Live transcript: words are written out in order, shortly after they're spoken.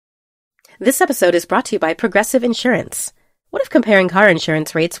This episode is brought to you by Progressive Insurance. What if comparing car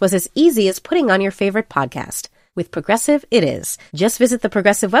insurance rates was as easy as putting on your favorite podcast? With Progressive, it is. Just visit the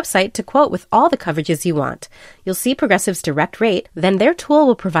Progressive website to quote with all the coverages you want. You'll see Progressive's direct rate, then their tool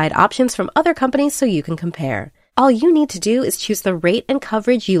will provide options from other companies so you can compare. All you need to do is choose the rate and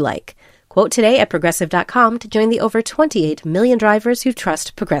coverage you like. Quote today at Progressive.com to join the over 28 million drivers who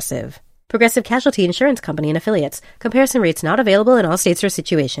trust Progressive. Progressive Casualty Insurance Company and Affiliates. Comparison rates not available in all states or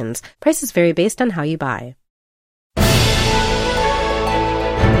situations. Prices vary based on how you buy.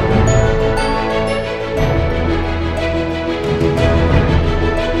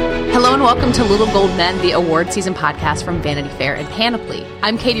 Hello and welcome to Little Gold Men, the award season podcast from Vanity Fair and Panoply.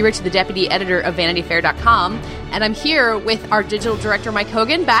 I'm Katie Rich, the deputy editor of VanityFair.com, and I'm here with our digital director, Mike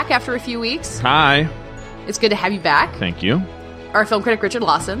Hogan, back after a few weeks. Hi. It's good to have you back. Thank you. Our film critic, Richard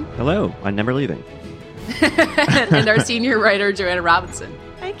Lawson. Hello. I'm never leaving. And our senior writer, Joanna Robinson.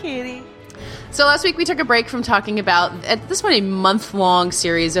 Hi, Katie. So last week we took a break from talking about, at this point, a month-long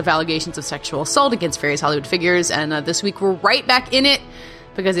series of allegations of sexual assault against various Hollywood figures, and this week we're right back in it,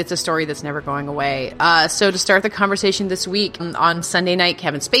 because it's a story that's never going away. So to start the conversation this week, on Sunday night,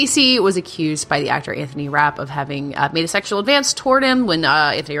 Kevin Spacey was accused by the actor Anthony Rapp of having made a sexual advance toward him when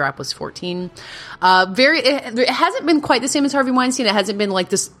Anthony Rapp was 14. It hasn't been quite the same as Harvey Weinstein. It hasn't been like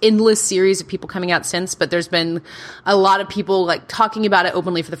this endless series of people coming out since, but there's been a lot of people like talking about it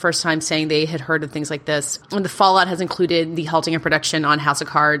openly for the first time, saying they had heard of things like this. And the fallout has included the halting of production on House of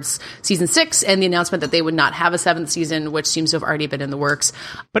Cards season 6 and the announcement that they would not have a 7th season, which seems to have already been in the works.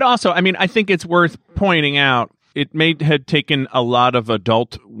 But also, I mean, I think it's worth pointing out, it may have taken a lot of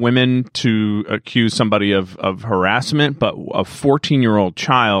adult women to accuse somebody of harassment, but a 14-year-old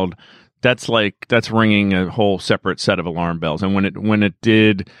child, that's ringing a whole separate set of alarm bells. And when it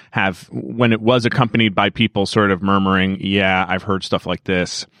was accompanied by people sort of murmuring, yeah, I've heard stuff like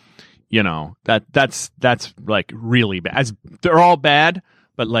this, you know, that's like really bad. They're all bad,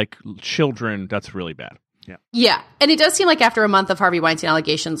 but like children, that's really bad. Yeah. And it does seem like after a month of Harvey Weinstein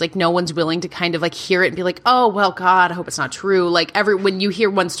allegations, like no one's willing to kind of like hear it and be like, oh, well, God, I hope it's not true. Like when you hear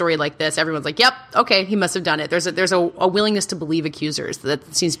one story like this, everyone's like, yep, okay, he must have done it. There's a willingness to believe accusers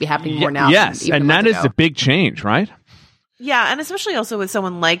that seems to be happening more now. Yes. And that is the big change, right? Yeah. And especially also with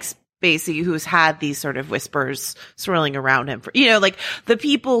someone like Spacey, who's had these sort of whispers swirling around him for, like the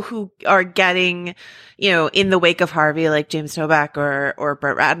people who are getting, in the wake of Harvey, like James Novak or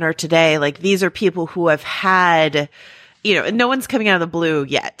Brett Ratner today, like these are people who have had, no one's coming out of the blue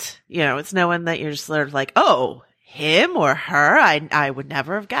yet. It's no one that you're just sort of like, oh, him or her. I would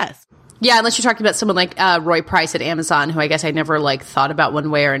never have guessed. Yeah, unless you're talking about someone like Roy Price at Amazon, who I guess I never like thought about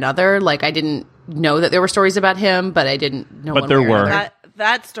one way or another. Like I didn't know that there were stories about him, but I didn't know. But there were.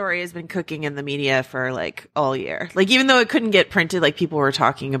 That story has been cooking in the media for like all year. Like even though it couldn't get printed, like people were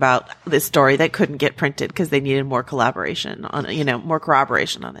talking about this story that couldn't get printed because they needed more collaboration on, more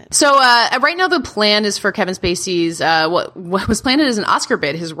corroboration on it. So right now the plan is for Kevin Spacey's what was planned as an Oscar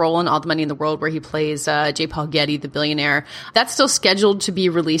bid, his role in All the Money in the World, where he plays J. Paul Getty, the billionaire. That's still scheduled to be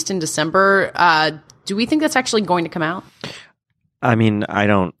released in December. Do we think that's actually going to come out? I mean, I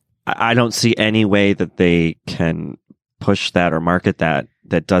don't see any way that they can push that or market that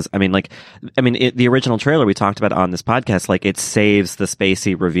does. The original trailer we talked about on this podcast, like it saves the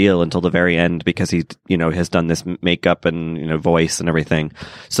Spacey reveal until the very end because he, has done this makeup and, voice and everything.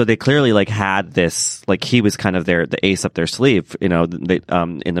 So they clearly like had this, like he was kind of the ace up their sleeve, in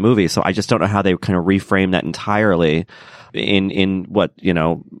the movie. So I just don't know how they kind of reframe that entirely in what,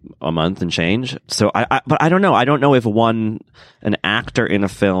 a month and change. So but I don't know. I don't know if an actor in a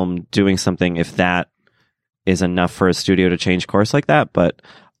film doing something, if that is enough for a studio to change course like that, but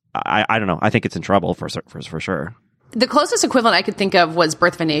I don't know. I think it's in trouble for sure. The closest equivalent I could think of was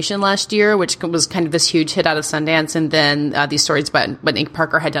Birth of a Nation last year, which was kind of this huge hit out of Sundance, and then these stories about what Nick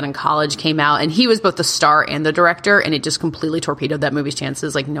Parker had done in college came out, and he was both the star and the director, and it just completely torpedoed that movie's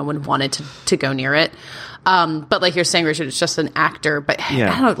chances. Like no one wanted to go near it. But like you're saying, Richard, it's just an actor. But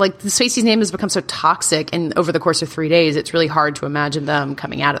yeah. I don't know, like Spacey's name has become so toxic, and over the course of 3 days, it's really hard to imagine them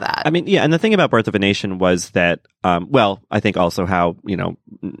coming out of that. I mean, yeah, and the thing about Birth of a Nation was that, I think also how,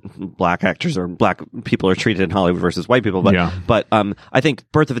 black actors or black people are treated in Hollywood versus white people. But, but I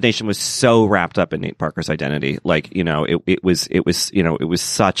think Birth of a Nation was so wrapped up in Nate Parker's identity. Like, it was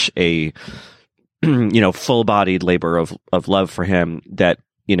such a, full-bodied labor of love for him that,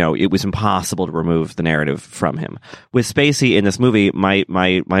 it was impossible to remove the narrative from him. With Spacey in this movie, my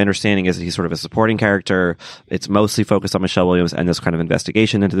understanding is that he's sort of a supporting character. It's mostly focused on Michelle Williams and this kind of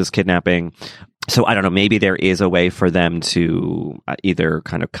investigation into this kidnapping. So I don't know, maybe there is a way for them to either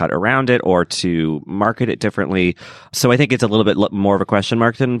kind of cut around it or to market it differently. So I think it's a little bit more of a question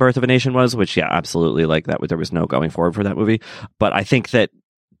mark than Birth of a Nation was, which, yeah, absolutely, like that, there was no going forward for that movie. But I think that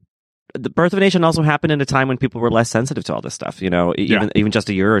the Birth of a Nation also happened in a time when people were less sensitive to all this stuff, even just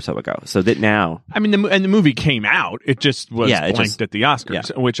a year or so ago. So that now, I mean, the movie came out, it just was blanked at the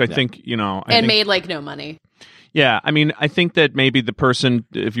Oscars, which I think, made like no money. Yeah, I mean, I think that maybe the person,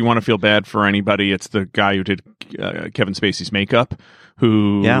 if you want to feel bad for anybody, it's the guy who did Kevin Spacey's makeup,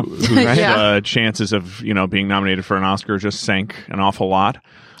 whose chances of being nominated for an Oscar just sank an awful lot.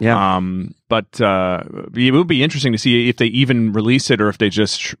 Yeah. But it would be interesting to see if they even release it or if they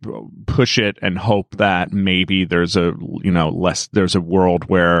just push it and hope that maybe there's a world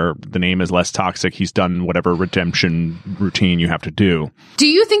where the name is less toxic. He's done whatever redemption routine you have to do. Do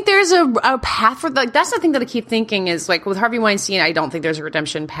you think there's a path for that's the thing that I keep thinking is like with Harvey Weinstein, I don't think there's a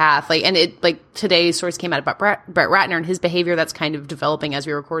redemption path. Today's source came out about Brett Ratner and his behavior that's kind of developing as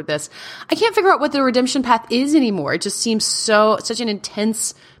we record this. I can't figure out what the redemption path is anymore. It just seems such an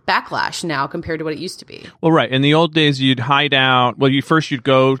intense backlash now compared to what it used to be. Well, right. In the old days, you'd hide out. Well, you'd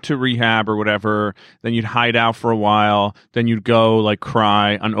go to rehab or whatever. Then you'd hide out for a while. Then you'd go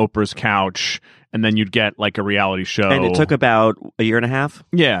cry on Oprah's couch. And then you'd get a reality show. And it took about a year and a half?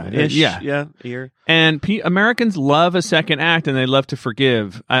 Yeah. A year. And Americans love a second act and they love to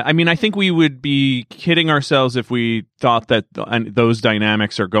forgive. I mean, I think we would be kidding ourselves if we thought that those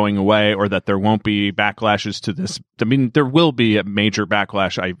dynamics are going away or that there won't be backlashes to this. I mean, there will be a major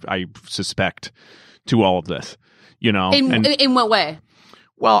backlash, I suspect, to all of this. In what way?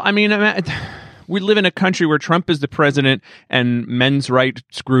 Well, I mean, we live in a country where Trump is the president and men's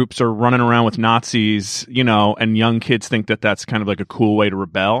rights groups are running around with Nazis, and young kids think that that's kind of like a cool way to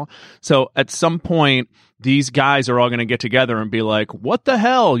rebel. So at some point, these guys are all going to get together and be like, what the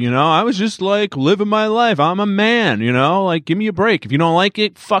hell? I was just living my life. I'm a man, give me a break. If you don't like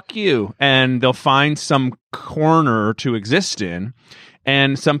it, fuck you. And they'll find some corner to exist in.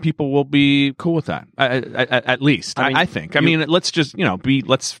 And some people will be cool with that, at least. I think. Let's just,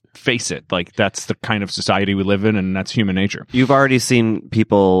 let's face it. That's the kind of society we live in, and that's human nature. You've already seen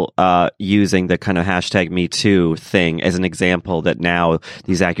people using the kind of hashtag Me Too thing as an example that now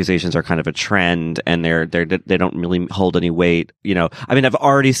these accusations are kind of a trend, and they don't really hold any weight. I've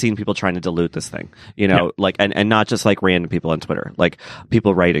already seen people trying to dilute this thing. And not just random people on Twitter,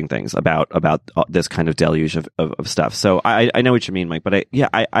 people writing things about this kind of deluge of stuff. So I know what you mean, Mike. But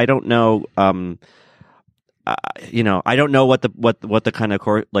I don't know. I don't know what the kind of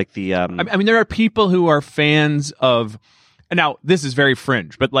I mean, there are people who are fans of. And now this is very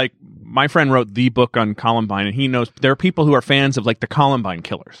fringe, but my friend wrote the book on Columbine, and he knows there are people who are fans of the Columbine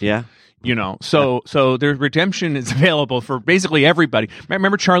killers. Yeah. So their redemption is available for basically everybody.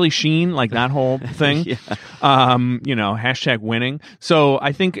 Remember Charlie Sheen, that whole thing? Yeah. Hashtag winning. So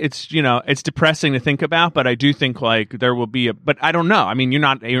I think it's, it's depressing to think about, but I do think there will be but I don't know. I mean, you're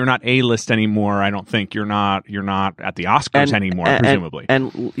not A-list anymore. I don't think you're not at the Oscars anymore, presumably.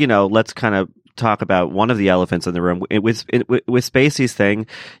 And let's kind of talk about one of the elephants in the room with Spacey's thing.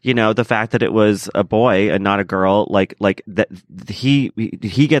 The fact that it was a boy and not a girl, that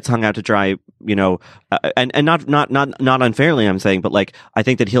he gets hung out to dry. And not unfairly, I'm saying, but I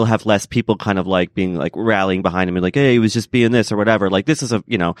think that he'll have less people kind of being rallying behind him and hey, he was just being this or whatever. This is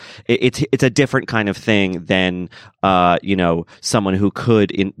it's a different kind of thing than someone who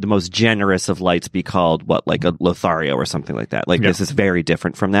could, in the most generous of lights, be called a Lothario or something like that. This is very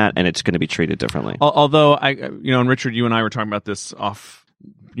different from that, and it's going to be treated differently. Although and Richard, you and I were talking about this off,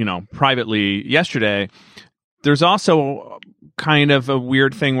 privately yesterday. There's also kind of a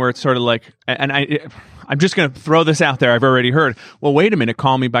weird thing where it's sort of I'm just going to throw this out there. I've already heard, well, wait a minute,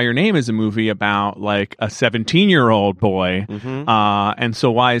 Call Me By Your Name is a movie about a 17-year-old boy. Mm-hmm. And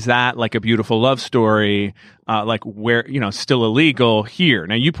so why is that a beautiful love story, where, still illegal here?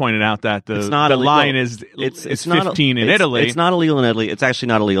 Now, you pointed out that the line is it's 15 in Italy. It's not illegal in Italy. It's actually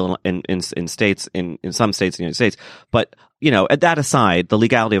not illegal in states, in some states in the United States. But, that aside, the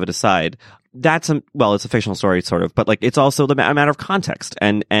legality of it aside, it's a fictional story, sort of, but it's also a matter of context,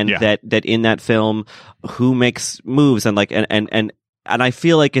 and that in that film, who makes moves, and and I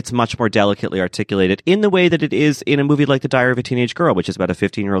feel it's much more delicately articulated in the way that it is in a movie like The Diary of a Teenage Girl, which is about a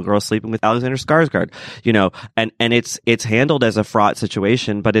 15-year-old girl sleeping with Alexander Skarsgård, and it's handled as a fraught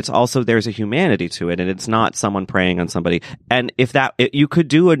situation, but it's also, there's a humanity to it, and it's not someone preying on somebody. And if you could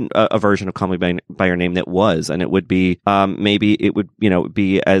do a version of Call Me by Your Name that was, and it would be, maybe it would,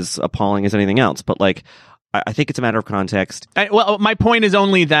 be as appalling as anything else, but I think it's a matter of context. Well, my point is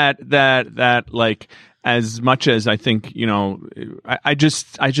only that as much as I think, I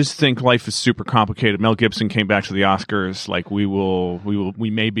just think life is super complicated. Mel Gibson came back to the Oscars. Like we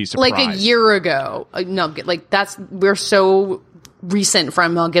may be surprised. Like a year ago. No, like we're so recent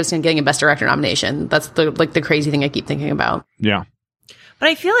from Mel Gibson getting a Best Director nomination. That's the crazy thing I keep thinking about. Yeah. But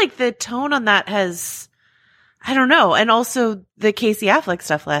I feel like the tone on that has, I don't know. And also the Casey Affleck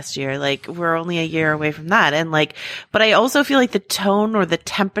stuff last year, like we're only a year away from that. And like, but I also feel like the tone or the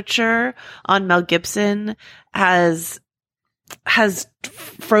temperature on Mel Gibson has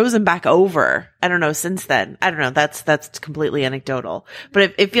frozen back over. I don't know, since then. I don't know. That's completely anecdotal.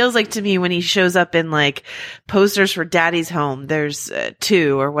 But it feels like to me when he shows up in like posters for Daddy's Home, there's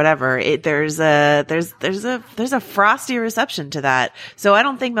 2 or whatever. There's a frosty reception to that. So I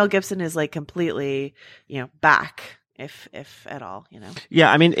don't think Mel Gibson is like completely, back. If at all,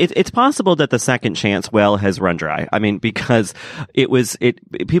 Yeah, I mean, it's possible that the second chance well has run dry. I mean, because it was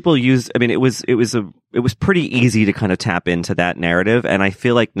pretty easy to kind of tap into that narrative. And I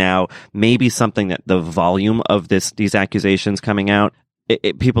feel like now maybe something that the volume of these accusations coming out,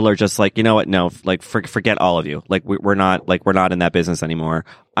 people are just like, you know what? No, like forget all of you. Like we're not in that business anymore.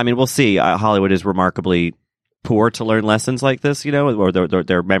 I mean, we'll see. Hollywood is remarkably poor to learn lessons like this, or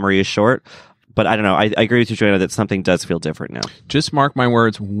their memory is short. But I don't know. I agree with you, Joanna, that something does feel different now. Just mark my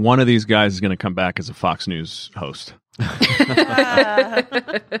words. One of these guys is going to come back as a Fox News host. I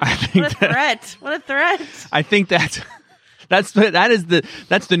think what a threat. I think that's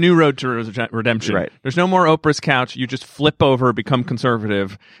the new road to redemption. Right. There's no more Oprah's couch. You just flip over, become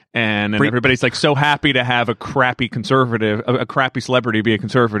conservative, and everybody's like so happy to have a crappy celebrity be a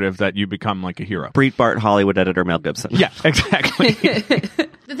conservative that you become like a hero. Breitbart Hollywood editor Mel Gibson. Yeah, exactly.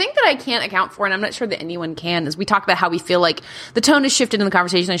 The thing that I can't account for, and I'm not sure that anyone can, is we talk about how we feel like the tone has shifted and the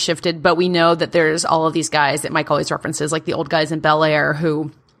conversation has shifted, but we know that there's all of these guys that Mike always references, like the old guys in Bel Air who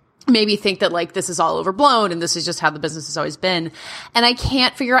maybe think that like this is all overblown and this is just how the business has always been. And I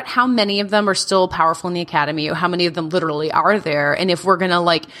can't figure out how many of them are still powerful in the Academy, or how many of them literally are there. And if we're going to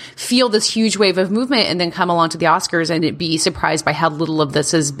like feel this huge wave of movement and then come along to the Oscars and be surprised by how little of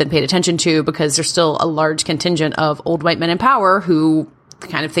this has been paid attention to, because there's still a large contingent of old white men in power who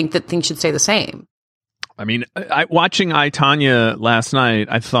kind of think that things should stay the same. I mean, watching I, Tonya last night,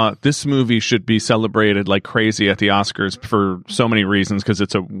 I thought this movie should be celebrated like crazy at the Oscars for so many reasons, because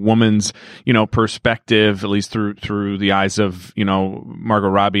it's a woman's, perspective, at least through the eyes of, Margot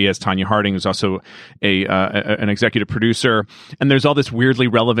Robbie as Tonya Harding, who's also an executive producer. And there's all this weirdly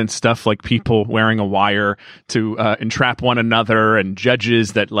relevant stuff, like people wearing a wire to entrap one another, and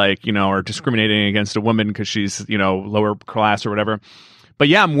judges that are discriminating against a woman because she's, lower class or whatever. But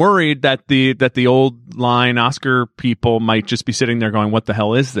yeah, I'm worried that the old line Oscar people might just be sitting there going, "What the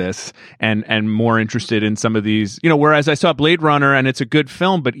hell is this?" and more interested in some of these, Whereas I saw Blade Runner and it's a good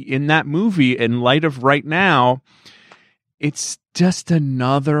film, but in that movie, in light of right now, it's just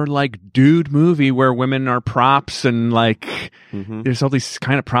another like dude movie where women are props and there's all these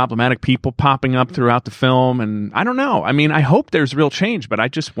kind of problematic people popping up throughout the film, and I don't know. I mean, I hope there's real change, but I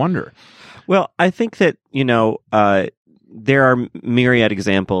just wonder. Well, I think that there are myriad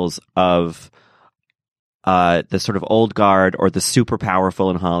examples of the sort of old guard or the super powerful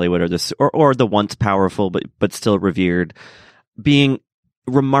in Hollywood, or the once powerful but still revered, being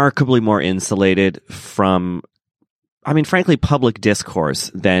remarkably more insulated from, I mean, frankly, public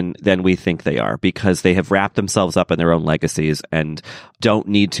discourse than we think they are, because they have wrapped themselves up in their own legacies and don't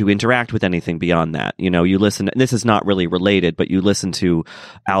need to interact with anything beyond that. You listen, and this is not really related, but you listen to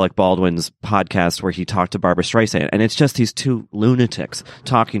Alec Baldwin's podcast where he talked to Barbra Streisand, and it's just these two lunatics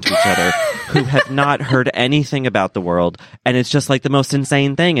talking to each other who have not heard anything about the world, and it's just like the most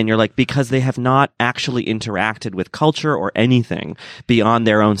insane thing. And you're like, because they have not actually interacted with culture or anything beyond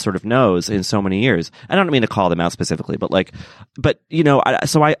their own sort of nose in so many years. I don't mean to call them out specifically,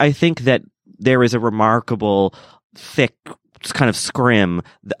 so I think that there is a remarkable thick kind of scrim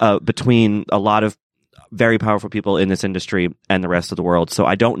between a lot of very powerful people in this industry and the rest of the world. So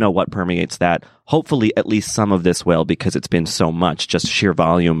I don't know what permeates that. Hopefully at least some of this will, because it's been so much. Just sheer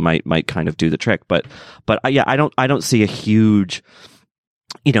volume might kind of do the trick. But yeah, I don't see a huge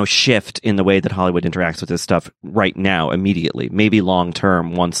shift in the way that Hollywood interacts with this stuff right now, immediately. Maybe long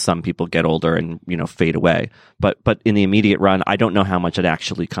term, once some people get older and, fade away. But in the immediate run, I don't know how much it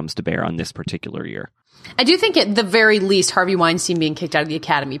actually comes to bear on this particular year. I do think at the very least, Harvey Weinstein being kicked out of the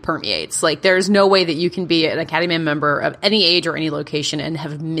Academy permeates. Like, there's no way that you can be an Academy member of any age or any location and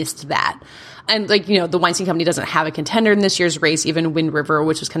have missed that. And, like, you know, the Weinstein Company doesn't have a contender in this year's race. Even Wind River,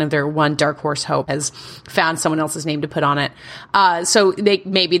 which was kind of their one dark horse hope, has found someone else's name to put on it. So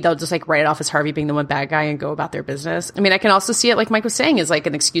maybe they'll just, like, write it off as Harvey being the one bad guy and go about their business. I mean, I can also see it, like Mike was saying, as, like,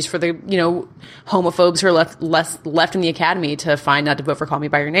 an excuse for the, you know, homophobes who are left in the Academy to find not to vote for Call Me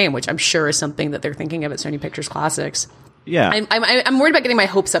By Your Name, which I'm sure is something that they're thinking of at Sony Pictures Classics. Yeah. I'm worried about getting my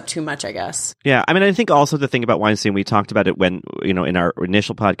hopes up too much, I guess. Yeah. I mean, I think also the thing about Weinstein, we talked about it when, you know, in our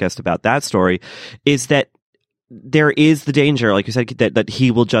initial podcast about that story, is that there is the danger, like you said, that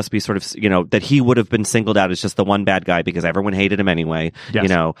he will just be sort of, you know, that he would have been singled out as just the one bad guy because everyone hated him anyway, yes. you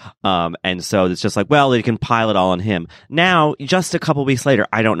know, and so it's just like, well, they can pile it all on him. Now, just a couple weeks later,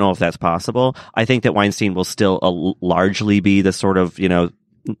 I don't know if that's possible. I think that Weinstein will still largely be the sort of, you know,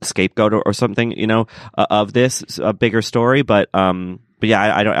 scapegoat or something, you know, of this a bigger story, but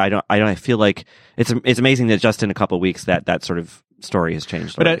yeah, I feel like it's amazing that just in a couple of weeks that sort of story has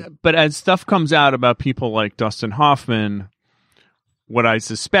changed. But as stuff comes out about people like Dustin Hoffman, what I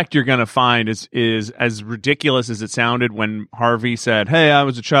suspect you're going to find is as ridiculous as it sounded when Harvey said, "Hey, I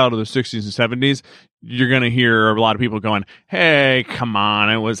was a child of the 60s and 70s." You're going to hear a lot of people going, "Hey, come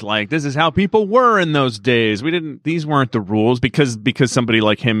on. It was like, this is how people were in those days. These weren't the rules," because somebody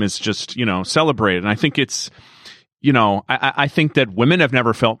like him is just, you know, celebrated. And I think it's, you know, I think that women have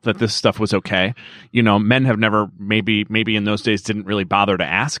never felt that this stuff was okay. You know, men have never, maybe in those days didn't really bother to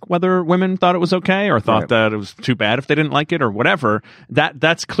ask whether women thought it was okay or thought that it was too bad if they didn't like it or whatever.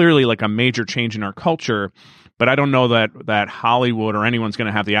 That's clearly like a major change in our culture. But I don't know that Hollywood or anyone's going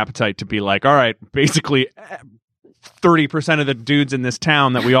to have the appetite to be like, all right, basically 30% of the dudes in this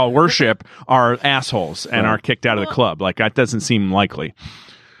town that we all worship are assholes and are kicked out of the club. Like, that doesn't seem likely.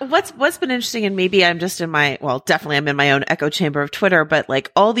 What's been interesting, and maybe I'm just definitely I'm in my own echo chamber of Twitter, but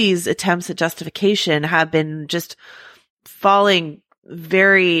like all these attempts at justification have been just falling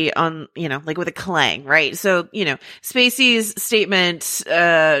very on, you know, like with a clang, right? So, you know, Spacey's statement,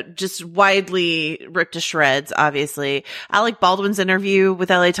 just widely ripped to shreds, obviously. Alec Baldwin's interview with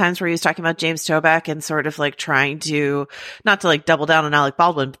LA Times where he was talking about James Toback and sort of like trying to, not to like double down on Alec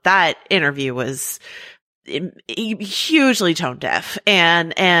Baldwin, but that interview was hugely tone deaf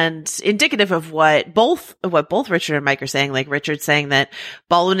and indicative of what both Richard and Mike are saying. Like Richard saying that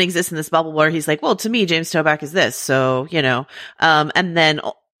Baldwin exists in this bubble where he's like, well, to me, James Toback is this. So, you know, and then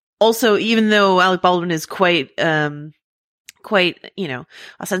also, even though Alec Baldwin is quite, you know,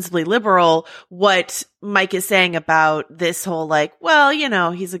 ostensibly liberal, what Mike is saying about this whole like, well, you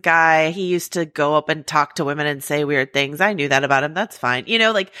know, he's a guy, he used to go up and talk to women and say weird things. I knew that about him. That's fine. You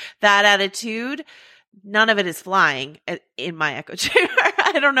know, like that attitude. None of it is flying in my echo chamber.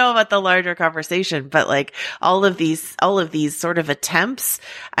 I don't know about the larger conversation, but like all of these sort of attempts,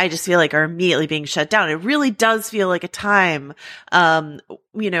 I just feel like are immediately being shut down. It really does feel like a time,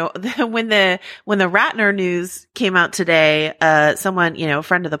 you know, when the Ratner news came out today, someone, you know, a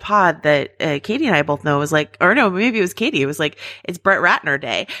friend of the pod that Katie and I both know was like, or no, maybe it was Katie. It was like, it's Brett Ratner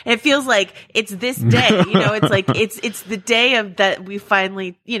Day. And it feels like it's this day, you know, it's like, it's the day of that we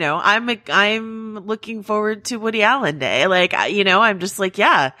finally, you know, I'm looking forward to Woody Allen Day. Like, you know, I'm just like,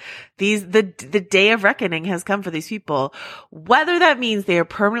 yeah, the day of reckoning has come for these people. Whether that means they are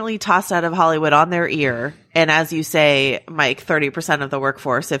permanently tossed out of Hollywood on their ear, and as you say, Mike, 30% of the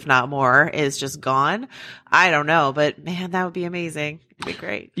workforce, if not more, is just gone. I don't know, but man, that would be amazing. It'd be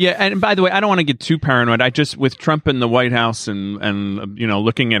great. Yeah, and by the way, I don't want to get too paranoid. I just, with Trump in the White House and you know,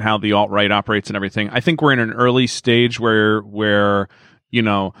 looking at how the alt-right operates and everything, I think we're in an early stage where you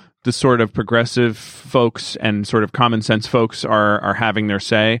know, the sort of progressive folks and sort of common sense folks are having their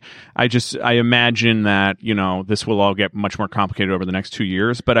say. I imagine that, you know, this will all get much more complicated over the next 2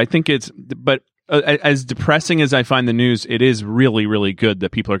 years. But I think as depressing as I find the news, it is really, really good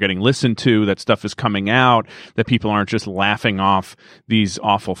that people are getting listened to, that stuff is coming out, that people aren't just laughing off these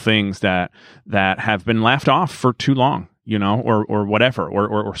awful things that have been laughed off for too long, you know, or whatever,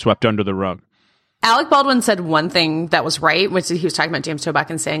 or swept under the rug. Alec Baldwin said one thing that was right, which he was talking about James Toback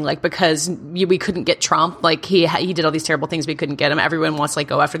and saying, like, because we couldn't get Trump, like he did all these terrible things, we couldn't get him. Everyone wants to like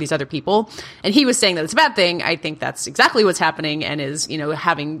go after these other people. And he was saying that it's a bad thing. I think that's exactly what's happening and is, you know,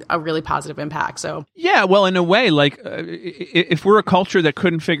 having a really positive impact. So, yeah, well, in a way, like if we're a culture that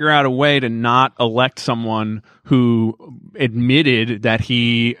couldn't figure out a way to not elect someone who admitted that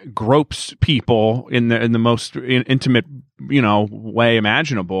he gropes people in the most intimate, you know, way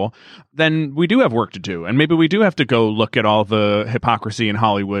imaginable, then we do have work to do. And maybe we do have to go look at all the hypocrisy in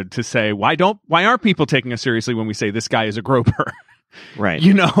Hollywood to say, why aren't people taking us seriously when we say this guy is a groper? Right.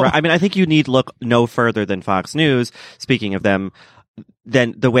 You know? Right. I mean, I think you need look no further than Fox News, speaking of them,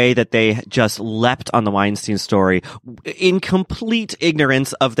 than the way that they just leapt on the Weinstein story in complete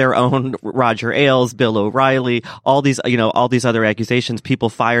ignorance of their own Roger Ailes, Bill O'Reilly, all these other accusations, people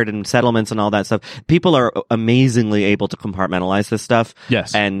fired and settlements and all that stuff. People are amazingly able to compartmentalize this stuff.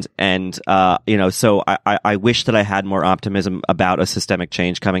 Yes. And so I wish that I had more optimism about a systemic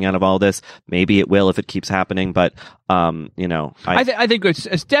change coming out of all this. Maybe it will if it keeps happening, but I think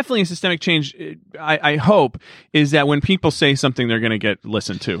it's definitely a systemic change. I hope is that when people say something, they're going to get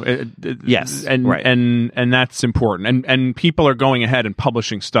listened to. Yes, and right. and that's important. And people are going ahead and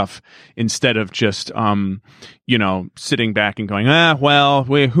publishing stuff instead of just sitting back and going,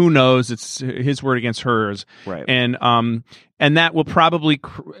 who knows? It's his word against hers. Right. And that will probably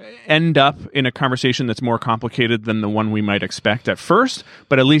end up in a conversation that's more complicated than the one we might expect at first,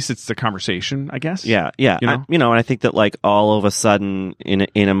 but at least it's the conversation, I guess. Yeah. And I think that like all of a sudden in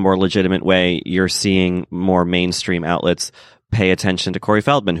a more legitimate way, you're seeing more mainstream outlets pay attention to Corey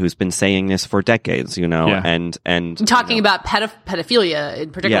Feldman, who's been saying this for decades, and talking about pedophilia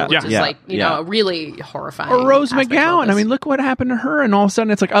in particular, which is really horrifying. Or Rose McGowan. I mean, look what happened to her, and all of a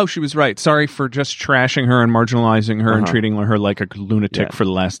sudden it's like, oh, she was right. Sorry for just trashing her and marginalizing her and treating her like a lunatic for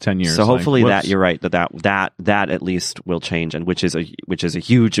the last 10 years. So hopefully that you're right that at least will change, and which is a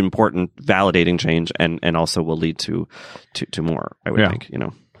huge, important, validating change, and also will lead to more. I would think,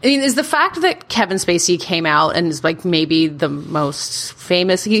 I mean, is the fact that Kevin Spacey came out and is like maybe the most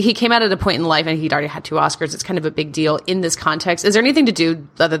famous, he came out at a point in life and he'd already had 2 Oscars. It's kind of a big deal in this context. Is there anything to do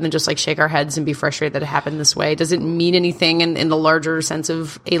other than just like shake our heads and be frustrated that it happened this way? Does it mean anything in the larger sense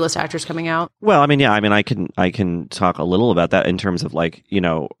of A-list actors coming out? Well, I can talk a little about that in terms of like,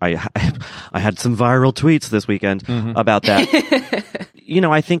 I had some viral tweets this weekend about that.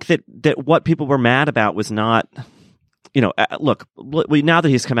 I think that what people were mad about was not, look, now that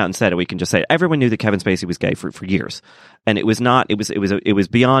he's come out and said it, we can just say it. Everyone knew that Kevin Spacey was gay for years. And it was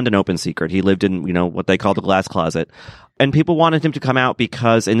beyond an open secret. He lived in, what they call the glass closet. And people wanted him to come out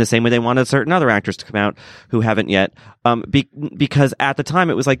because in the same way they wanted certain other actors to come out who haven't yet, because at the time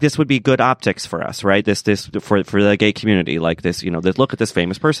it was like, this would be good optics for us, right? This for the gay community, like this, look at this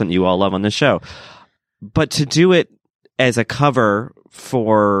famous person you all love on this show. But to do it as a cover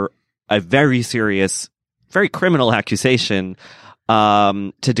for a very serious, very criminal accusation,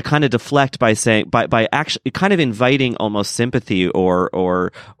 to kind of deflect by saying, by actually kind of inviting almost sympathy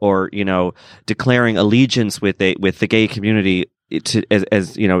or declaring allegiance with the gay community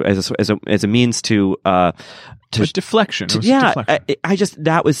as a means to deflection.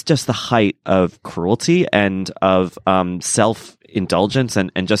 That was just the height of cruelty and of self-indulgence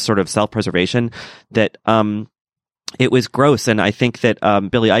and just sort of self-preservation that it was gross. And I think that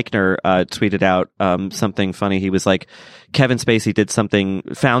Billy Eichner tweeted out something funny. He was like, Kevin Spacey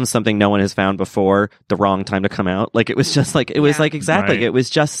found something no one has found before, the wrong time to come out. Like, it was just like, it was like, exactly. Right. It was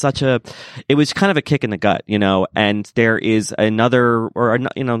just it was kind of a kick in the gut, and there is another, or,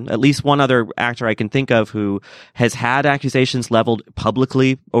 at least one other actor I can think of who has had accusations leveled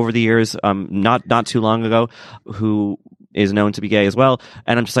publicly over the years, not too long ago, who is known to be gay as well.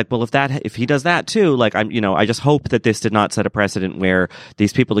 And I'm just like, well, if he does that too, like, I just hope that this did not set a precedent where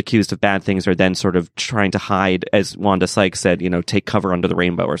these people accused of bad things are then sort of trying to hide, as Wanda Sykes said, take cover under the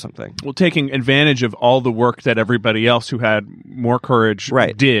rainbow or something. Well, taking advantage of all the work that everybody else who had more courage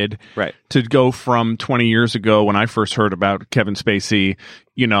did to go from 20 years ago when I first heard about Kevin Spacey,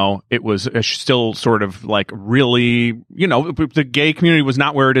 it was still sort of like really, the gay community was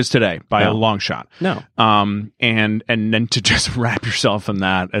not where it is today by a long shot. No. And then to just wrap yourself in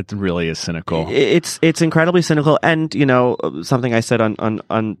that, it really is cynical. It's incredibly cynical. And, something I said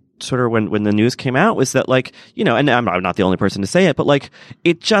on Twitter when the news came out was that, like, and I'm not the only person to say it, but like,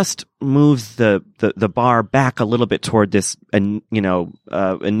 it just moves the bar back a little bit toward this,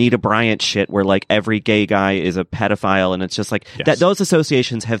 Anita Bryant shit where like every gay guy is a pedophile. And it's just like that those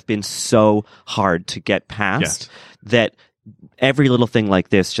associations have been so hard to get past that every little thing like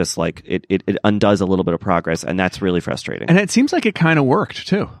this just like it undoes a little bit of progress, and that's really frustrating. And it seems like it kind of worked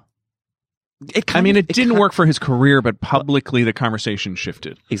too. It didn't work for his career, but publicly the conversation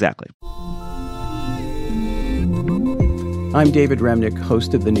shifted. Exactly. I'm David Remnick,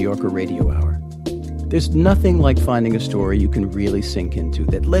 host of the New Yorker Radio Hour. There's nothing like finding a story you can really sink into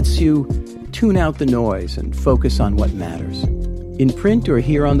that lets you tune out the noise and focus on what matters. In print or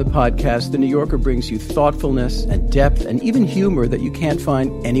here on the podcast, The New Yorker brings you thoughtfulness and depth and even humor that you can't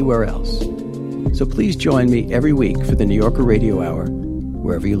find anywhere else. So please join me every week for The New Yorker Radio Hour,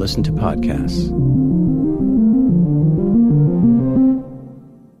 wherever you listen to podcasts.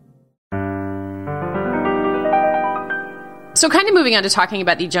 So kind of moving on to talking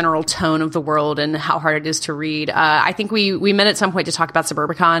about the general tone of the world and how hard it is to read. I think we met at some point to talk about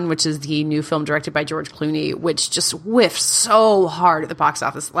Suburbicon, which is the new film directed by George Clooney, which just whiffed so hard at the box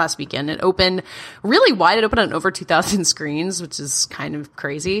office last weekend. It opened really wide. It opened on over 2,000 screens, which is kind of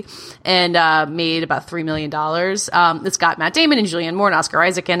crazy, and made about $3 million. It's got Matt Damon and Julianne Moore and Oscar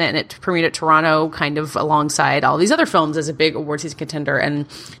Isaac in it, and it premiered at Toronto kind of alongside all these other films as a big award season contender. And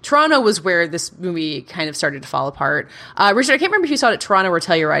Toronto was where this movie kind of started to fall apart. Richard, I can't remember if you saw it at Toronto or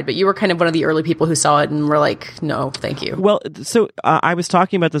Telluride, but you were kind of one of the early people who saw it and were like, no, thank you. Well, so I was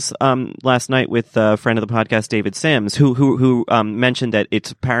talking about this last night with a friend of the podcast, David Sims, who mentioned that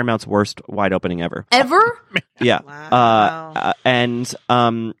it's Paramount's worst wide opening ever. Ever? Yeah. Wow.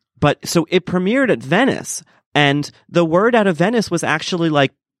 But so it premiered at Venice, and the word out of Venice was actually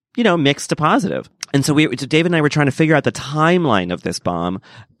like, mixed to positive. And so David and I were trying to figure out the timeline of this bomb,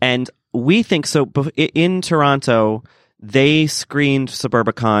 and we think so. In Toronto, they screened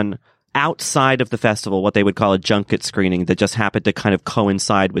Suburbicon outside of the festival, what they would call a junket screening that just happened to kind of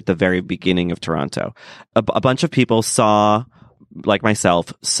coincide with the very beginning of Toronto. A bunch of people like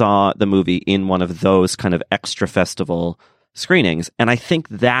myself, saw the movie in one of those kind of extra festival screenings. And I think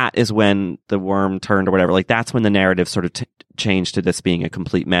that is when the worm turned or whatever. Like, that's when the narrative sort of changed to this being a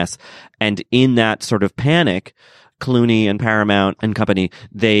complete mess. And in that sort of panic, Clooney and Paramount and company,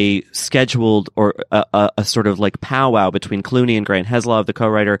 they scheduled a sort of like powwow between Clooney and Grant Heslov, the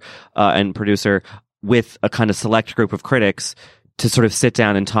co-writer and producer, with a kind of select group of critics to sort of sit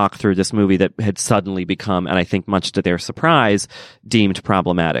down and talk through this movie that had suddenly become, and I think much to their surprise, deemed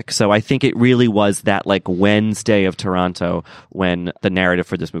problematic. So I think it really was that like Wednesday of Toronto when the narrative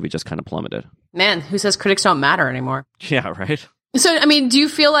for this movie just kind of plummeted. Man, who says critics don't matter anymore? Yeah, right. So, I mean, do you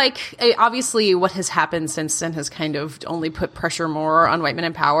feel like, obviously, what has happened since then has kind of only put pressure more on white men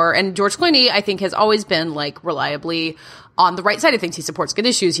in power? And George Clooney, I think, has always been, like, reliably on the right side of things. He supports good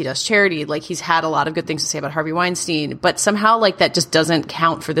issues. He does charity. Like, he's had a lot of good things to say about Harvey Weinstein. But somehow, like, that just doesn't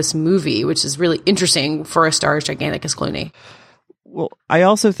count for this movie, which is really interesting for a star as gigantic as Clooney. Well, I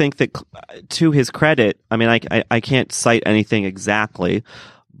also think that, to his credit, I mean, I can't cite anything exactly,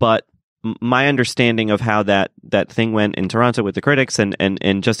 but my understanding of how that thing went in Toronto with the critics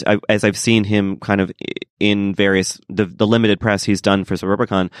and just as I've seen him kind of in various the limited press he's done for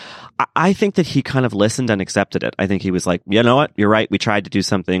Suburbicon, I think that he kind of listened and accepted it. I think he was like, you know what, you're right, we tried to do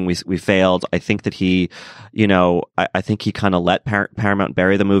something, we failed. I think that he, I think he kind of let Paramount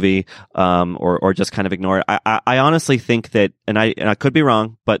bury the movie, or just kind of ignore it. I honestly think that, and I could be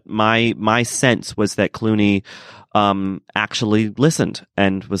wrong, but my sense was that Clooney actually listened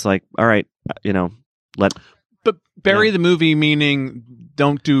and was like, all right, but bury the movie, meaning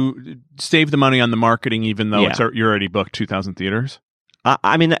save the money on the marketing, even though you're already booked 2,000 theaters.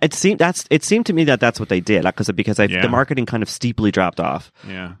 I mean, it seemed to me that that's what they did because the marketing kind of steeply dropped off.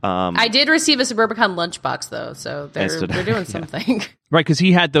 Yeah. I did receive a Suburbicon lunchbox though, so they're doing something. Right, because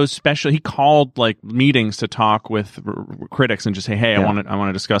he had those he called like meetings to talk with critics and just say, "Hey, I want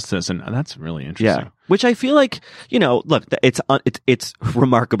to discuss this," and that's really interesting. Yeah, which I feel like look, it's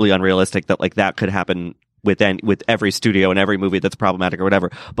remarkably unrealistic that like that could happen with every studio and every movie that's problematic or whatever.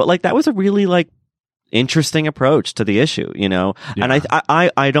 But like that was a really like interesting approach to the issue, Yeah. And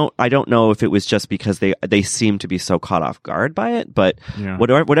I don't know if it was just because they seemed to be so caught off guard by it, but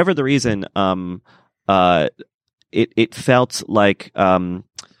whatever the reason, it felt like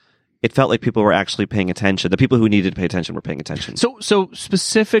people were actually paying attention. The people who needed to pay attention were paying attention. So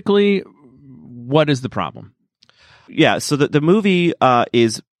specifically, what is the problem? Yeah, so the movie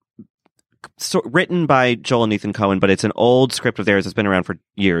is written by Joel and Ethan Coen, but it's an old script of theirs that's been around for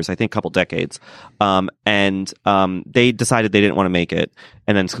years, I think a couple decades. And they decided they didn't want to make it,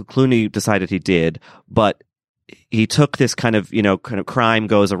 and then Clooney decided he did, but he took this kind of crime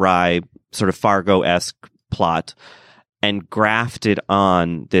goes awry, sort of Fargo-esque plot, and grafted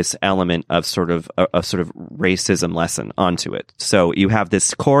on this element of sort of a sort of racism lesson onto it. So you have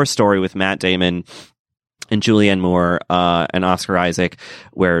this core story with Matt Damon and Julianne Moore and Oscar Isaac,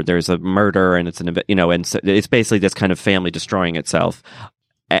 where there's a murder and and so it's basically this kind of family destroying itself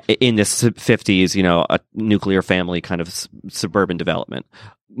in this 50s, a nuclear family kind of suburban development.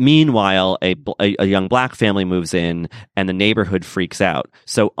 Meanwhile, a young black family moves in and the neighborhood freaks out.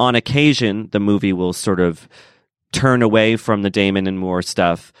 So on occasion, the movie will sort of turn away from the Damon and Moore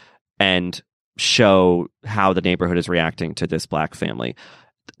stuff and show how the neighborhood is reacting to this black family.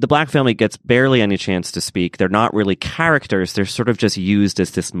 The black family gets barely any chance to speak. They're not really characters. They're sort of just used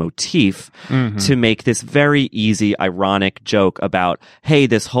as this motif to make this very easy, ironic joke about, hey,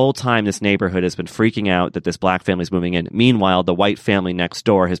 this whole time this neighborhood has been freaking out that this black family's moving in. Meanwhile, the white family next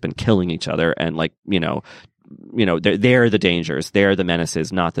door has been killing each other and they're the dangers, they're the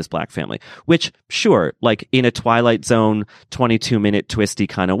menaces, not this black family. Which, sure, like in a Twilight Zone 22-minute twisty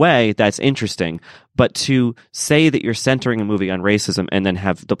kind of way, that's interesting. But to say that you're centering a movie on racism and then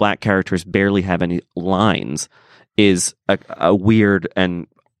have the black characters barely have any lines is a weird and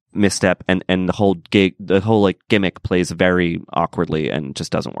misstep, and the whole gimmick plays very awkwardly and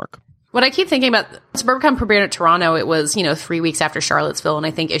just doesn't work. What I keep thinking about, Suburbicon premiered at Toronto. It was, 3 weeks after Charlottesville, and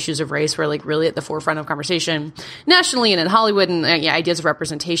I think issues of race were like really at the forefront of conversation nationally and in Hollywood, and ideas of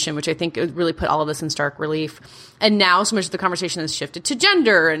representation, which I think really put all of this in stark relief. And now so much of the conversation has shifted to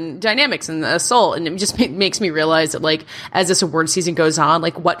gender and dynamics and assault, and it just makes me realize that like as this award season goes on,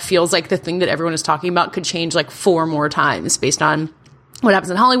 like what feels like the thing that everyone is talking about could change like 4 more times based on what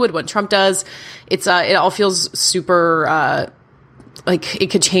happens in Hollywood, what Trump does. It all feels super like it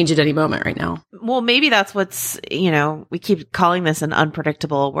could change at any moment right now. Well, maybe that's what's, we keep calling this an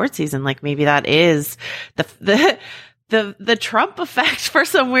unpredictable award season. Like maybe that is the Trump effect for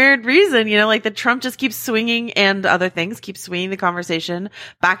some weird reason, like the Trump just keeps swinging and other things keep swinging the conversation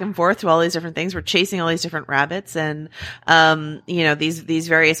back and forth to all these different things. We're chasing all these different rabbits, and, these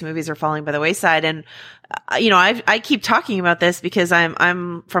various movies are falling by the wayside. And, I keep talking about this because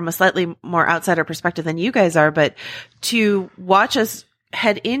I'm from a slightly more outsider perspective than you guys are, but to watch us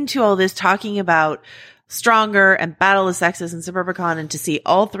head into all this talking about Stronger and Battle of the Sexes and Suburbicon, and to see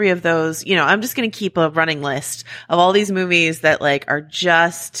all 3 of those, I'm just going to keep a running list of all these movies that like are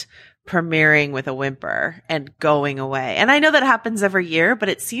just premiering with a whimper and going away. And I know that happens every year, but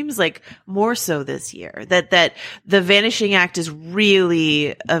it seems like more so this year that the Vanishing Act is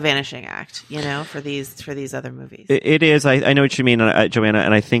really a vanishing act, for these other movies. It is. I know what you mean, Joanna,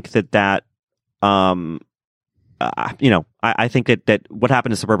 and I think that I think that what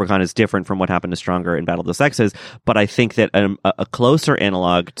happened to Suburbicon is different from what happened to Stronger and Battle of the Sexes, but I think that a closer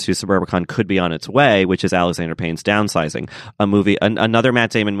analog to Suburbicon could be on its way, which is Alexander Payne's Downsizing, a movie, another Matt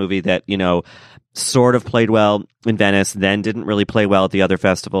Damon movie that, sort of played well in Venice, then didn't really play well at the other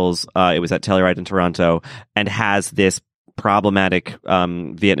festivals. It was at Telluride in Toronto, and has this problematic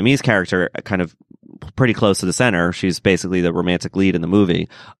Vietnamese character kind of pretty close to the center. She's basically the romantic lead in the movie.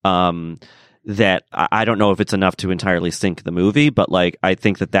 That I don't know if it's enough to entirely sink the movie, but like I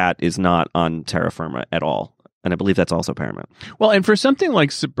think that is not on terra firma at all, and I believe that's also Paramount. Well, and for something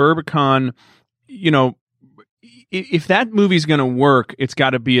like Suburbicon, if that movie's going to work, it's got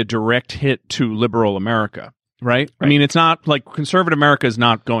to be a direct hit to liberal America, right? I mean, it's not like conservative America is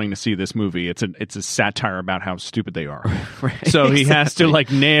not going to see this movie. It's a satire about how stupid they are. Right. So he has to like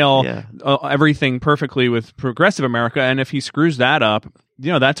nail everything perfectly with progressive America, and if he screws that up,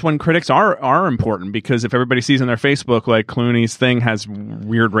 that's when critics are important, because if everybody sees on their Facebook like Clooney's thing has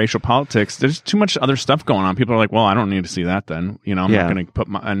weird racial politics, there's too much other stuff going on. People are like, well, I don't need to see that then. I'm not going to put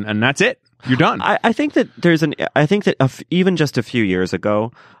my and that's it. You're done. I think that even just a few years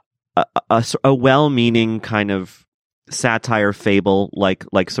ago, a well-meaning kind of satire fable like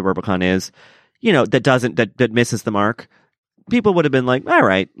Suburbicon is, that misses the mark. People would have been like, all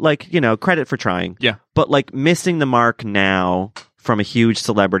right, like, credit for trying. Yeah. But like missing the mark now from a huge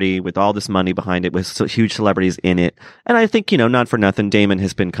celebrity with all this money behind it, with huge celebrities in it. And I think, not for nothing, Damon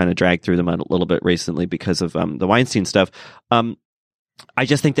has been kind of dragged through the mud a little bit recently because of the Weinstein stuff. I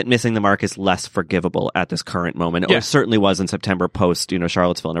just think that missing the mark is less forgivable at this current moment. Or it certainly was in September post,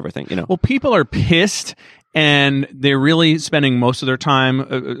 Charlottesville and everything, Well, people are pissed, and they're really spending most of their time,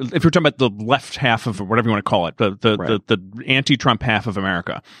 if you're talking about the left half of, whatever you want to call it, the anti-Trump half of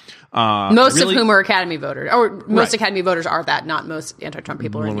America. Most of whom are Academy voters, or most Academy voters are that, not most anti-Trump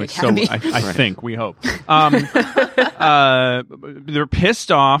people are in the Academy. So, I think, we hope. They're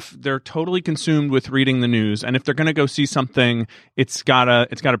pissed off. They're totally consumed with reading the news, and if they're going to go see something, it's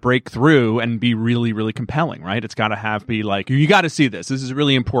gotta break through and be really, really compelling, right? It's gotta be like, you got to see this. This is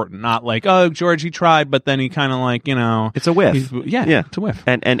really important. Not like, oh, George, he tried, but then he kind of like, it's a whiff. It's a whiff.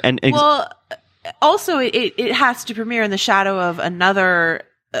 Well, also it has to premiere in the shadow of another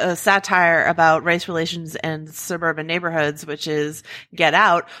satire about race relations and suburban neighborhoods, which is Get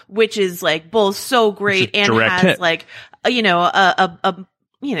Out, which is like both so great and has hit. Like, a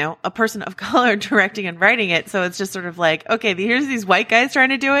person of color directing and writing it. So it's just sort of like, okay, here's these white guys trying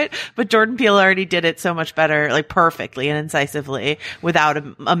to do it, but Jordan Peele already did it so much better, like perfectly and incisively without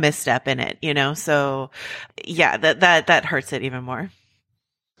a misstep in it, So yeah, that hurts it even more.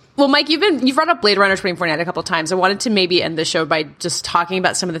 Well, Mike, you've brought up Blade Runner 2049 a couple of times. I wanted to maybe end the show by just talking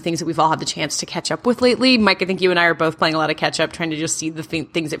about some of the things that we've all had the chance to catch up with lately. Mike, I think you and I are both playing a lot of catch up, trying to just see the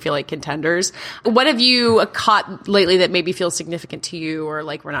things that feel like contenders. What have you caught lately that maybe feels significant to you, or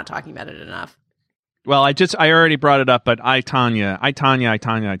like we're not talking about it enough? Well, I already brought it up, but I, Tanya.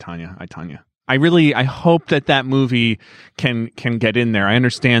 I hope that movie can get in there. I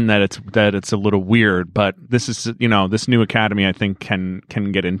understand that it's a little weird, but this is, this new Academy, I think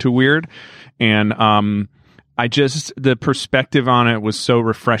can get into weird. And the perspective on it was so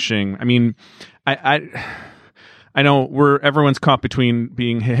refreshing. I mean, I know everyone's caught between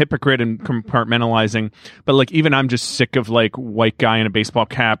being a hypocrite and compartmentalizing, but like even I'm just sick of like white guy in a baseball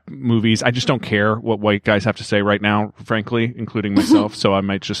cap movies. I just don't care what white guys have to say right now, frankly, including myself. So I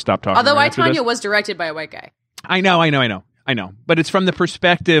might just stop talking. Although right Tonya was directed by a white guy. I know, but it's from the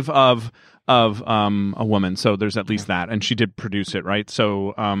perspective of a woman. So there's at least that, and she did produce it, right?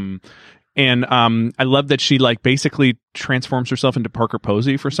 So I love that she like basically transforms herself into Parker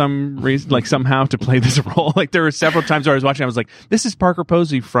Posey for some reason, like somehow to play this role. Like there were several times where I was watching, I was like, this is Parker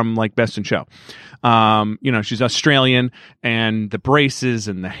Posey from like Best in Show. She's Australian, and the braces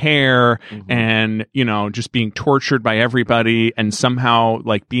and the hair and, just being tortured by everybody and somehow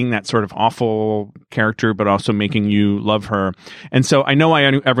like being that sort of awful character, but also making you love her. And so I know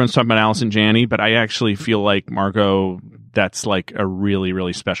everyone's talking about Allison Janney, but I actually feel like Margot, that's like a really,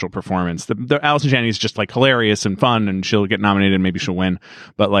 really special performance. The Allison Janney is just like hilarious and fun, and she'll get nominated and maybe she'll win.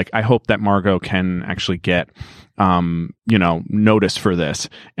 But like, I hope that Margot can actually get, notice for this,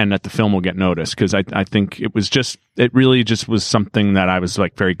 and that the film will get noticed, because I think it really just was something that I was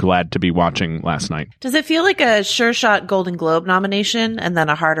like very glad to be watching last night. Does it feel like a sure shot Golden Globe nomination and then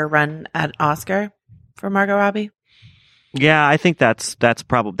a harder run at Oscar for Margot Robbie? Yeah, I think that's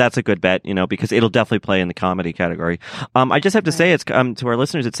a good bet, because it'll definitely play in the comedy category. I just have to say, it's to our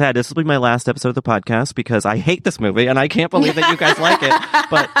listeners, it's sad. This will be my last episode of the podcast because I hate this movie and I can't believe that you guys like it.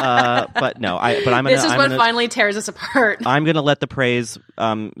 But no, this is what finally tears us apart. I'm gonna let the praise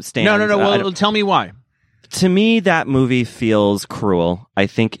stand. No. Well, tell me why. To me, that movie feels cruel. I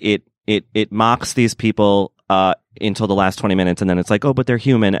think it mocks these people until the last 20 minutes, and then it's like, oh, but they're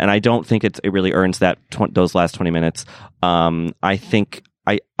human, and I don't think it really earns those last 20 minutes.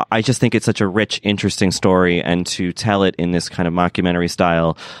 I just think it's such a rich, interesting story, and to tell it in this kind of mockumentary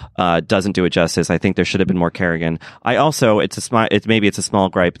style doesn't do it justice. I think there should have been more Kerrigan. Maybe it's a small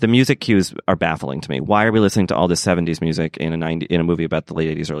gripe. The music cues are baffling to me. Why are we listening to all this 70s music in a movie about the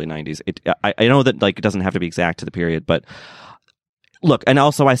late 80s, early 90s? I know that like it doesn't have to be exact to the period, but look, and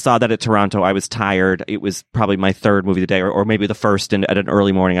also I saw that at Toronto. I was tired. It was probably my third movie of the day, or maybe the first at an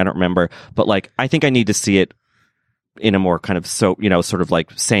early morning. I don't remember. But like, I think I need to see it in a more kind of sort of like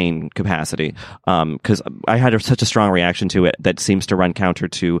sane capacity. Because I had such a strong reaction to it that seems to run counter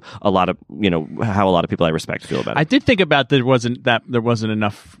to a lot of, how a lot of people I respect feel about it. I did think about there wasn't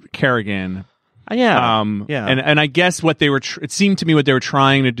enough Kerrigan. Yeah. And I guess what they were, it seemed to me what they were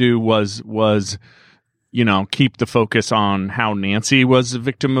trying to do was keep the focus on how Nancy was a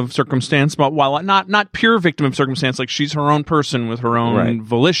victim of circumstance, but while not pure victim of circumstance, like she's her own person with her own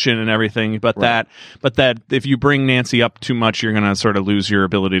volition and everything, but that if you bring Nancy up too much, you're going to sort of lose your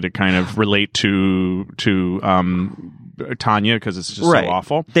ability to kind of relate to Tonya, because it's just so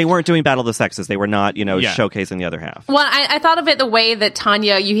awful. They weren't doing Battle of the Sexes. They were not, showcasing the other half. Well, I thought of it the way that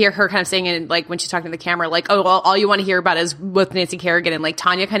Tonya, you hear her kind of saying it, like when she's talking to the camera, like, oh, well, all you want to hear about is with Nancy Kerrigan, and like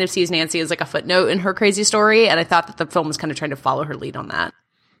Tonya kind of sees Nancy as like a footnote in her crazy story, and I thought that the film was kind of trying to follow her lead on that.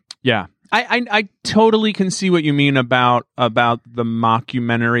 Yeah. I totally can see what you mean about the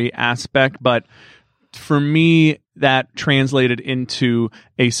mockumentary aspect, but for me, that translated into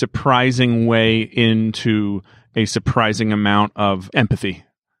a surprising way into a surprising amount of empathy.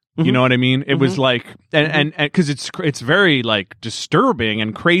 You know what I mean? It was like, and because it's very like disturbing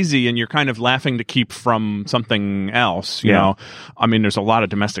and crazy, and you're kind of laughing to keep from something else. You know, I mean, there's a lot of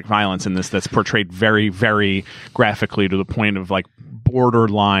domestic violence in this that's portrayed very, very graphically to the point of like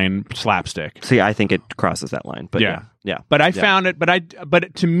borderline slapstick. See, I think it crosses that line, but yeah. But I found it,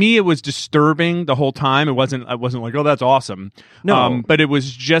 but to me, it was disturbing the whole time. I wasn't like, oh, that's awesome. No, but it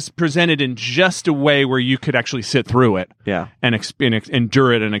was just presented in just a way where you could actually sit through it, and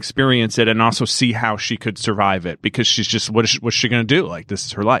endure it and experience it, and also see how she could survive it, because she's just what's she going to do? Like, this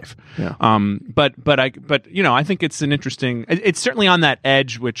is her life. Yeah. But I think it's an interesting. It's certainly on that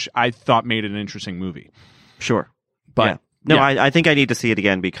edge, which I thought made it an interesting movie. Sure, but. Yeah. No, I think I need to see it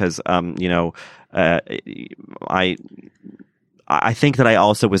again because, I think that I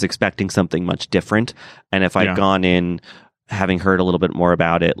also was expecting something much different. And if I'd gone in having heard a little bit more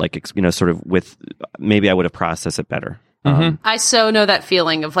about it, like, sort of maybe I would have processed it better. I so know that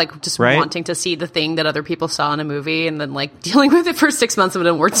feeling of like just wanting to see the thing that other people saw in a movie and then like dealing with it for 6 months of an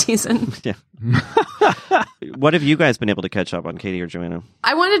award season. Yeah. what have you guys been able to catch up on, Katie or Joanna?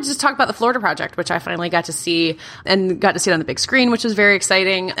 I wanted to just talk about the Florida Project, which I finally got to see and got to see it on the big screen, which was very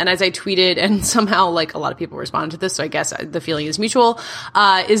exciting. And as I tweeted, and somehow like a lot of people responded to this, so I guess the feeling is mutual,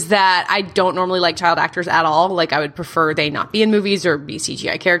 is that I don't normally like child actors at all. Like I would prefer they not be in movies or be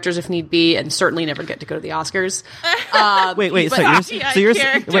CGI characters if need be, and certainly never get to go to the Oscars. Wait,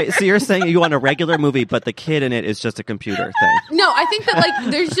 so you're saying you want a regular movie, but the kid in it is just a computer thing? No, I think that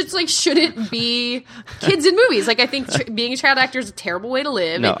like there's just like shouldn't be kids in movies. Like I think being a child actor is a terrible way to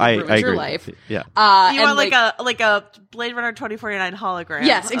live. No, I ruins agree. your life. Yeah. You want like a Blade Runner 2049 hologram?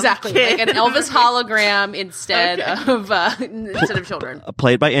 Yes, exactly. Like an Elvis hologram instead of children.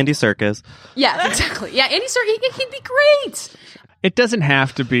 Played by Andy Serkis. Yeah, exactly. Yeah, Andy Serkis, he'd be great. It doesn't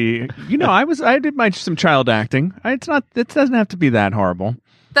have to be. I did some child acting. It doesn't have to be that horrible.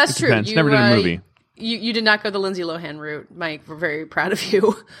 That's true. Depends. Never did a movie. You did not go the Lindsay Lohan route, Mike. We're very proud of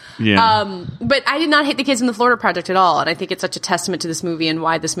you. Yeah. But I did not hate the kids in the Florida Project at all. And I think it's such a testament to this movie and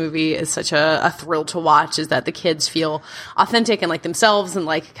why this movie is such a thrill to watch, is that the kids feel authentic and like themselves and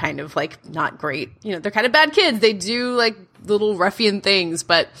like kind of like not great. They're kind of bad kids. They do like little ruffian things,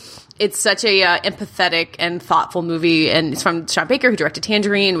 but it's such a empathetic and thoughtful movie, and it's from Sean Baker, who directed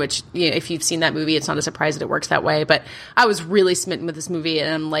Tangerine, which, if you've seen that movie, it's not a surprise that it works that way. But I was really smitten with this movie,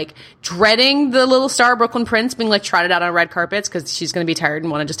 and I'm like dreading the little star Brooklyn Prince being like trotted out on red carpets because she's going to be tired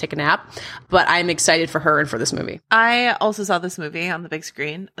and want to just take a nap. But I'm excited for her and for this movie. I also saw this movie on the big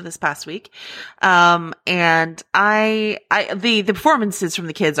screen this past week, and the performances from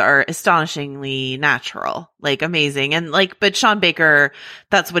the kids are astonishingly natural, like amazing, and like, but Sean Baker,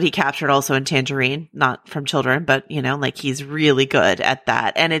 that's what he captured also in Tangerine, not from children, but like he's really good at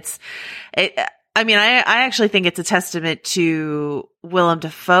that. And I actually think it's a testament to Willem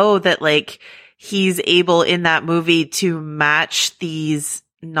Dafoe that like he's able in that movie to match these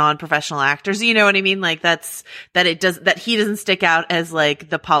non-professional actors. You know what I mean? Like that he doesn't stick out as like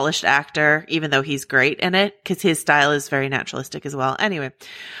the polished actor, even though he's great in it, because his style is very naturalistic as well. Anyway,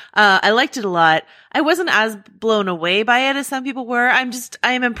 I liked it a lot. I wasn't as blown away by it as some people were. I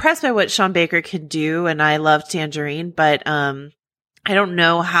am impressed by what Sean Baker can do, and I love Tangerine, but I don't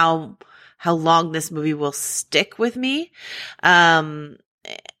know how long this movie will stick with me. And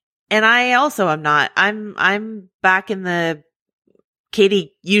I also am not. I'm back in the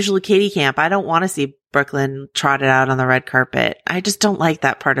Katie camp. I don't want to see Brooklyn trotted out on the red carpet. I just don't like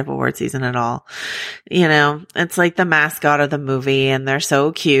that part of award season at all. It's like the mascot of the movie, and they're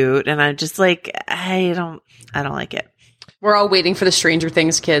so cute, and I'm just like, I don't like it. We're all waiting for the Stranger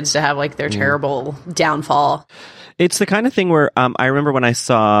Things kids to have like their terrible downfall. It's the kind of thing where I remember when I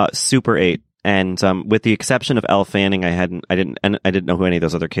saw Super 8. And with the exception of Elle Fanning, I didn't know who any of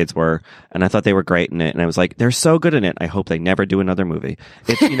those other kids were, and I thought they were great in it. And I was like, they're so good in it. I hope they never do another movie.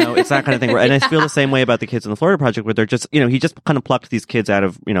 It's it's that kind of thing. And I feel the same way about the kids in the Florida Project, where they're just he just kind of plucked these kids out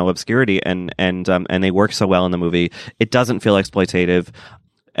of obscurity, and they work so well in the movie. It doesn't feel exploitative.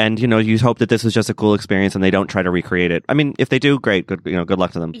 And, you hope that this is just a cool experience and they don't try to recreate it. I mean, if they do, great. Good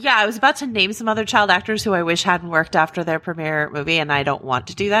luck to them. Yeah, I was about to name some other child actors who I wish hadn't worked after their premiere movie, and I don't want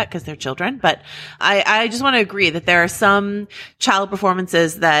to do that because they're children. But I just want to agree that there are some child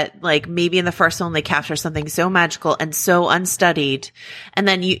performances that, like, maybe in the first one they capture something so magical and so unstudied, and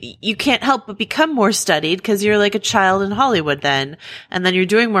then you can't help but become more studied because you're like a child in Hollywood then, and then you're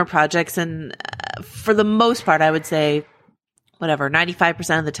doing more projects, and for the most part, I would say,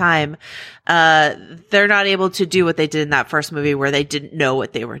 95% of the time, they're not able to do what they did in that first movie where they didn't know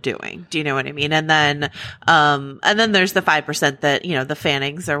what they were doing. Do you know what I mean? And then there's the 5% that, the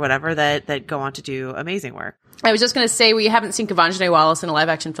Fannings or whatever that go on to do amazing work. I was just going to say, we haven't seen Kavanjane Wallace in a live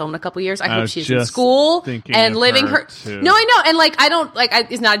action film in a couple years. I hope she's in school and living her. No, I know. And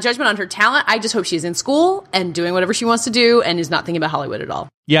it's not a judgment on her talent. I just hope she's in school and doing whatever she wants to do and is not thinking about Hollywood at all.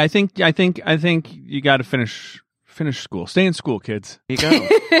 Yeah, I think you got to finish school. Stay in school, kids.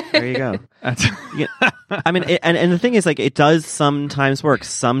 There you go. I mean, and the thing is, like, it does sometimes work.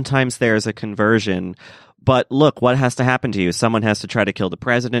 Sometimes there's a conversion. But look, what has to happen to you? Someone has to try to kill the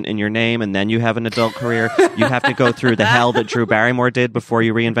president in your name, and then you have an adult career. You have to go through the hell that Drew Barrymore did before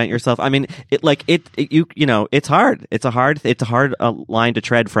you reinvent yourself. I mean, it's hard. It's a hard line to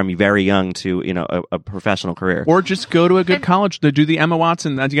tread from very young to, a professional career. Or just go to a good college to do the Emma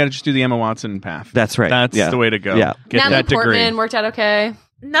Watson. You got to just do the Emma Watson path. That's right. That's the way to go. Yeah. Get Natalie that degree. Portman worked out okay.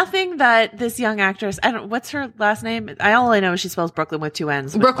 Nothing that this young actress, what's her last name? All I know is she spells Brooklyn with 2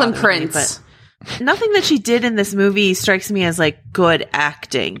 N's. Brooklyn Prince. Nothing that she did in this movie strikes me as like good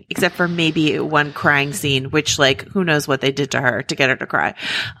acting, except for maybe one crying scene, which, like, who knows what they did to her to get her to cry.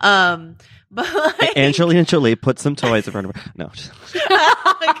 But like, Angelina Jolie put some toys in front of her. No.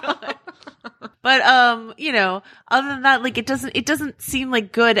 Oh my God. But, you know, other than that, like, it doesn't seem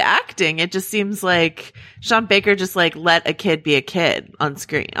like good acting. It just seems like Sean Baker just like let a kid be a kid on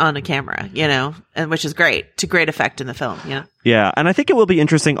screen, on a camera, you know, and which is great, to great effect in the film, you know? Yeah. And I think it will be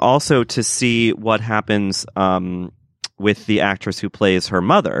interesting also to see what happens, with the actress who plays her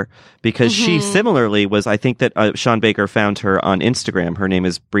mother, because she similarly was, I think that Sean Baker found her on Instagram. Her name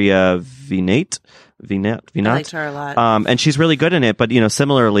is Bria Vinat. I liked her a lot. And she's really good in it, but you know,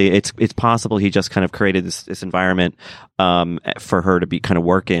 similarly, it's possible he just kind of created this environment, for her to be kind of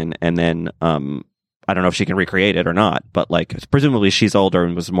work in, and then, I don't know if she can recreate it or not, but like presumably she's older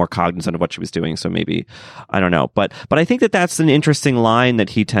and was more cognizant of what she was doing. So maybe, I don't know. But I think that that's an interesting line that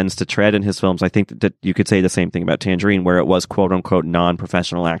he tends to tread in his films. I think that you could say the same thing about Tangerine, where it was quote unquote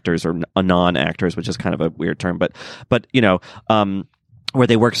non-professional actors or non-actors, which is kind of a weird term, but you know, where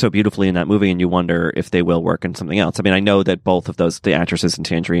they work so beautifully in that movie, and you wonder if they will work in something else. I mean, I know that both of those, the actresses in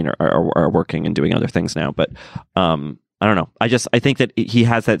Tangerine are working and doing other things now, but, I don't know. I think that he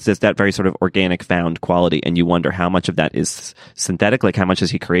has that very sort of organic found quality, and you wonder how much of that is synthetic, like how much is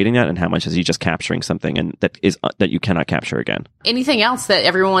he creating that, and how much is he just capturing something and that you cannot capture again. Anything else that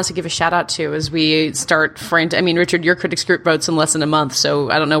everyone wants to give a shout out to as we start I mean, Richard, your critics group votes in less than a month, so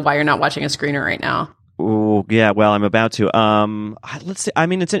I don't know why you're not watching a screener right now. Oh, yeah, well, I'm about to. Let's see. I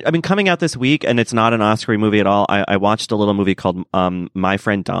mean, coming out this week, and it's not an Oscar movie at all. I watched a little movie called My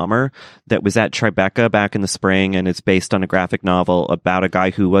Friend Dahmer that was at Tribeca back in the spring, and it's based on a graphic novel about a guy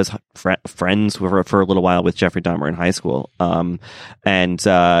who was friends for a little while with Jeffrey Dahmer in high school. And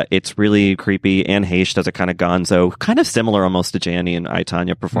it's really creepy. Anne Heche does a kind of gonzo, kind of similar almost to Janie and I,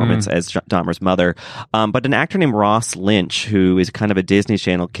 Tonya performance as Dahmer's mother. But an actor named Ross Lynch, who is kind of a Disney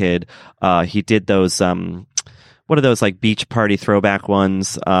Channel kid, he did those what are those like beach party throwback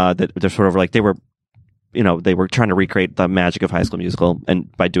ones that they're sort of like they were trying to recreate the magic of High School Musical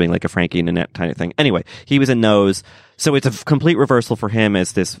and by doing like a Frankie and Annette kind of thing. Anyway, he was in those, so it's a complete reversal for him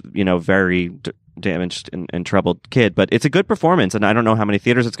as this very damaged and troubled kid. But it's a good performance, and I don't know how many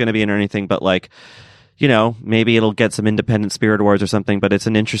theaters it's going to be in or anything, but like maybe it'll get some Independent Spirit Awards or something. But it's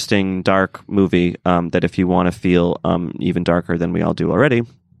an interesting dark movie that if you want to feel even darker than we all do already,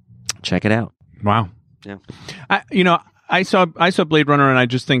 check it out. Wow. Yeah. I saw Blade Runner, and I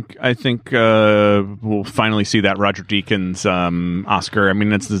think we'll finally see that Roger Deakins Oscar. I mean,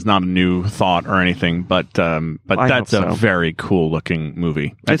 this is not a new thought or anything, but that's a very cool looking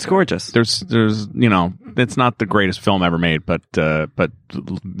movie. It's gorgeous. There's it's not the greatest film ever made, but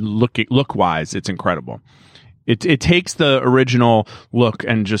look wise, it's incredible. It takes the original look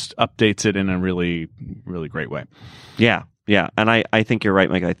and just updates it in a really, really great way. Yeah. Yeah. And I think you're right,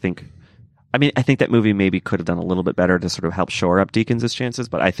 Mike. I think that movie maybe could have done a little bit better to sort of help shore up Deakins' chances,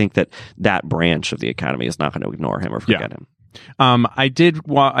 but I think that branch of the Academy is not going to ignore him or forget him. I did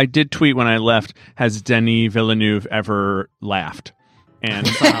tweet when I left, has Denis Villeneuve ever laughed? And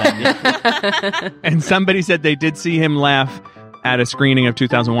and somebody said they did see him laugh at a screening of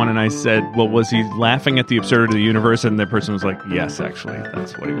 2001, and I said, well, was he laughing at the absurdity of the universe? And the person was like, yes, actually,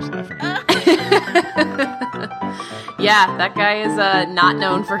 that's what he was laughing at. Yeah, that guy is not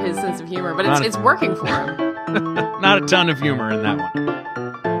known for his sense of humor, but it's working for him. Not a ton of humor in that one.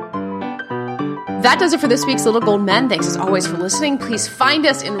 That does it for this week's Little Gold Men. Thanks as always for listening. Please find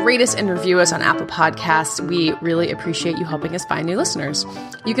us and rate us and review us on Apple Podcasts. We really appreciate you helping us find new listeners.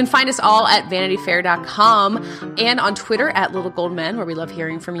 You can find us all at vanityfair.com and on Twitter at Little Gold Men, where we love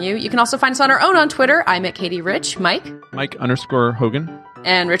hearing from you. You can also find us on our own on Twitter. I'm at Katie Rich. Mike _Hogan.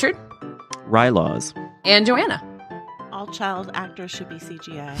 And Richard. Rylaws. And Joanna. All child actors should be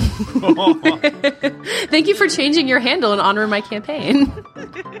CGI. Thank you for changing your handle in honor of my campaign.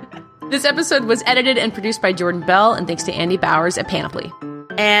 This episode was edited and produced by Jordan Bell, and thanks to Andy Bowers at Panoply.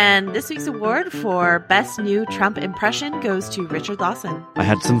 And this week's award for Best New Trump Impression goes to Richard Lawson. I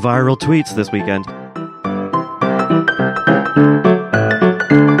had some viral tweets this weekend.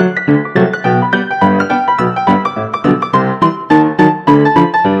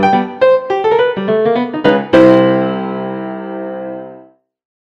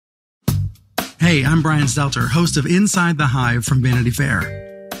 Hey, I'm Brian Stelter, host of Inside the Hive from Vanity Fair.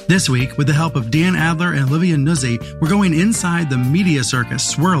 This week, with the help of Dan Adler and Olivia Nuzzi, we're going inside the media circus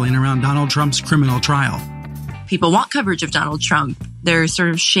swirling around Donald Trump's criminal trial. People want coverage of Donald Trump. There are sort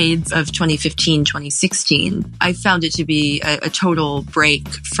of shades of 2015, 2016. I found it to be a total break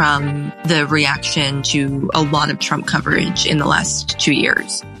from the reaction to a lot of Trump coverage in the last 2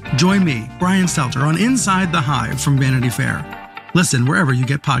 years. Join me, Brian Stelter, on Inside the Hive from Vanity Fair. Listen wherever you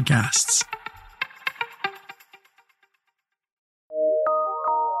get podcasts.